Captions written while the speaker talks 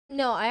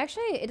No, I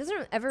actually, it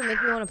doesn't ever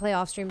make me want to play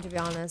off stream, to be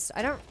honest.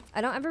 I don't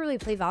ever really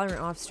play Valorant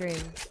off stream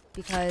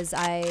because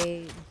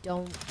I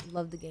don't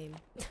love the game.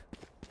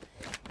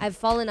 I've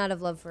fallen out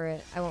of love for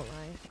it, I won't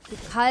lie.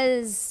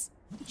 Because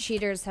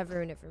cheaters have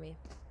ruined it for me.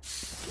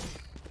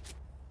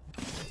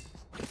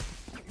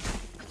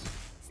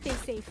 Stay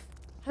safe.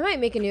 I might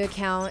make a new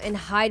account and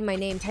hide my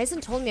name.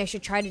 Tyson told me I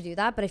should try to do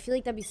that, but I feel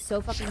like that'd be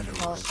so fucking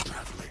difficult.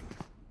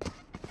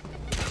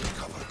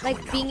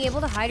 Like, being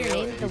able to hide your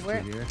name, the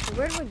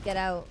word would get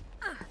out.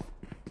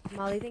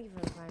 Molly, thank you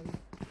for the time.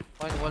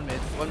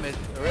 One mid.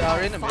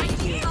 Arena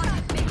mid.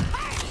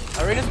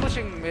 Arena's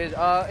pushing mid.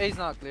 A's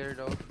not clear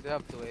though. They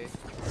have to A.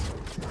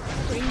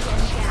 Bring them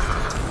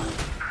down.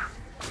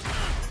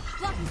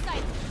 Blocking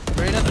sight.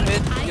 Arena's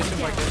mid. Get to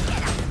market.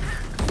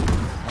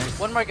 Nice.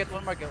 One market.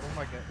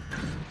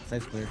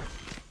 Side's clear.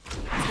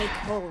 Take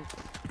hold.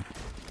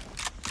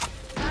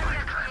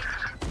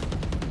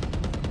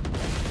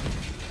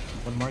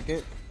 One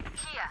market.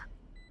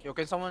 Yo,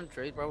 can someone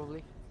trade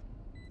probably?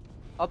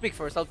 I'll pick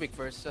first. I'll pick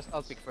first.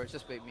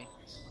 Just bait me.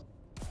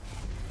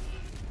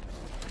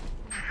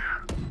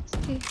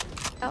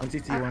 One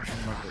CT, one market.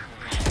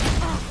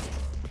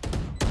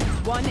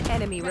 One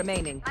enemy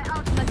remaining.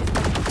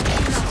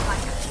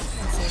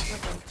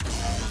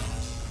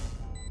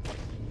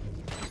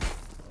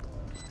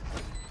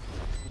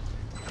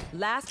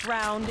 Last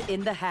round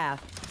in the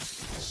half.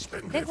 I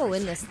think we'll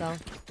win this though.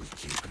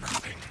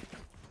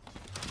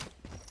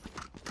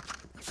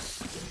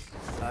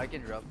 I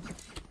can drop.